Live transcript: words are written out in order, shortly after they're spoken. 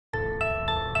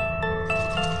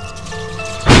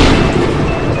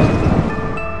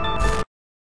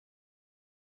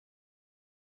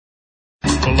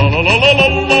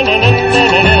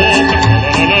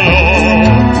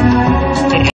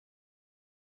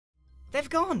They've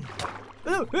gone.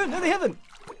 No, no, they haven't.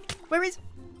 Where is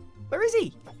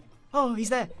he? Oh, he's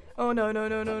there. Oh no, no,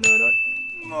 no, no, no, no.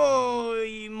 Oh,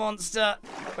 you monster.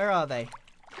 Where are they?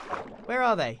 Where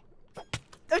are they?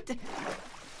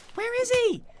 Where is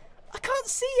he? I can't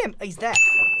see him. He's there.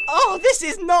 Oh, this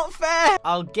is not fair.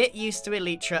 I'll get used to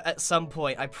Elytra at some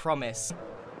point, I promise.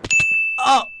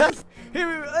 Oh,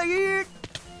 I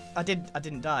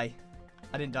didn't die.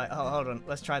 I didn't die. Oh, hold on.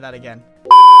 Let's try that again.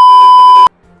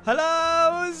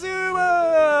 Hello,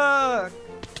 Zuma!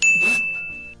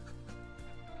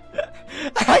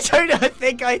 I don't know. I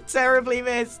think I terribly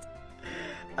missed.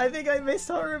 I think I missed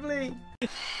horribly.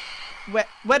 Where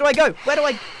do I go? Where do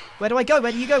I go?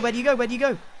 Where do you go? Where do you go? Where do you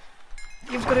go?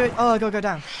 You've got to. Oh, I gotta go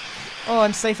down. Oh,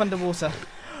 I'm safe underwater.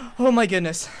 Oh my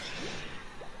goodness.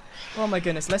 Oh my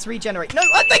goodness. Let's regenerate. No,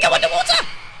 I think I'm underwater.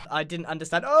 I didn't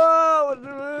understand.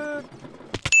 Oh,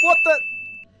 what the?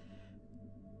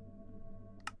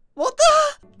 What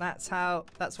the?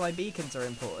 That's why beacons are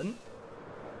important.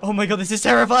 Oh my god, this is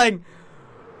terrifying.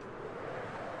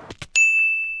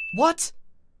 What?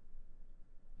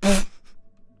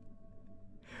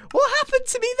 What happened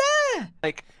to me there?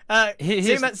 Like,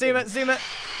 Zuma.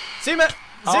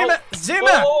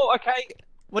 Oh, okay.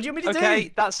 What do you want me to do?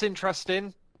 Okay, that's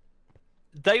interesting.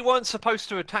 They weren't supposed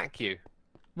to attack you.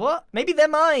 What? Maybe they're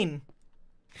mine.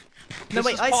 No, This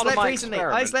wait, is I part of slept my recently.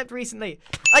 experiment. I slept recently.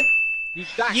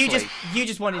 Exactly. You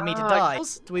just wanted me to die.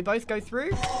 Do we both go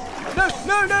through? No,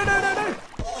 no, no, no, no, no.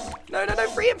 No, no, no,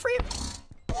 free him, free him.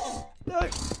 No.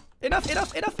 Enough,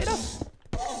 enough, enough, enough.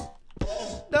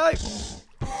 No.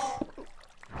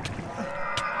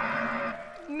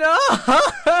 No.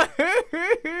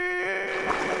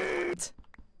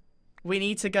 We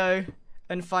need to go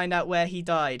and find out where he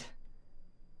died.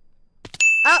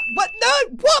 What? No!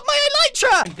 What? My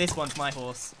Elytra! This one's my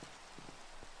horse.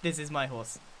 This is my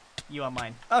horse. You are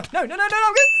mine. Oh, no, no, no,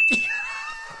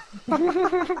 no,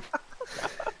 no!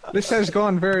 This has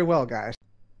gone very well, guys.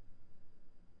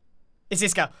 It's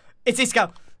Isco. It's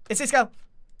Isco. It's Isco.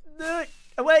 No.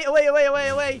 Away, away, away, away,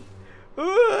 away.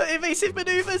 Ooh, evasive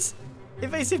maneuvers.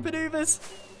 Evasive maneuvers.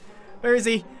 Where is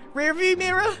he? Rear view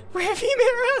mirror. Rear view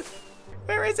mirror.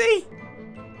 Where is he?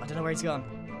 I don't know where he's gone.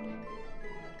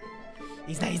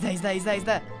 He's there, he's there, he's there, he's there, he's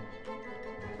there.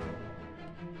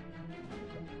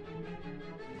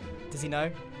 Does he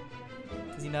know?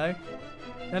 Does he know?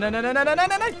 No, no, no, no, no, no, no,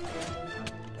 no, no!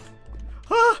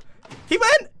 Oh! He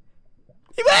went!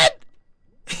 He went!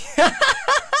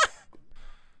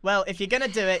 Well, if you're gonna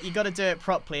do it, you gotta do it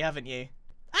properly, haven't you?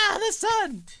 Ah, the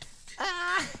sun!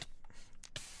 Ah!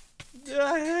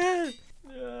 No!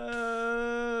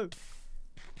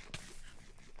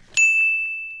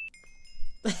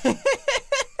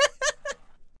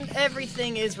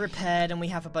 Everything is repaired and we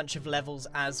have a bunch of levels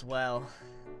as well.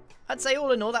 I'd say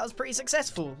all in all that was pretty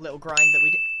successful little grind that we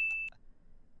did.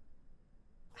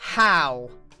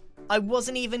 How? I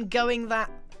wasn't even going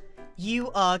that...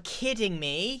 You are kidding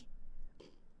me?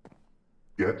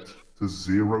 Get to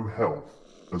 0 health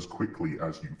as quickly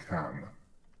as you can.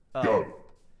 Oh.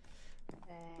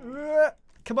 Go.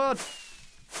 Come on.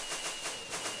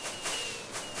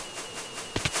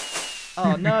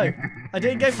 Oh no, I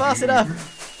didn't go fast enough.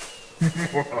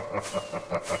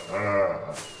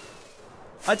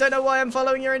 I don't know why I'm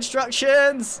following your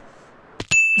instructions.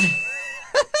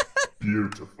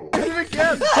 Beautiful.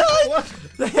 Again. What?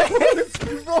 What is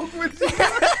wrong with you?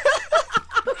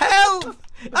 Help!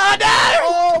 Oh no!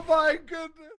 Oh my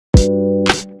goodness.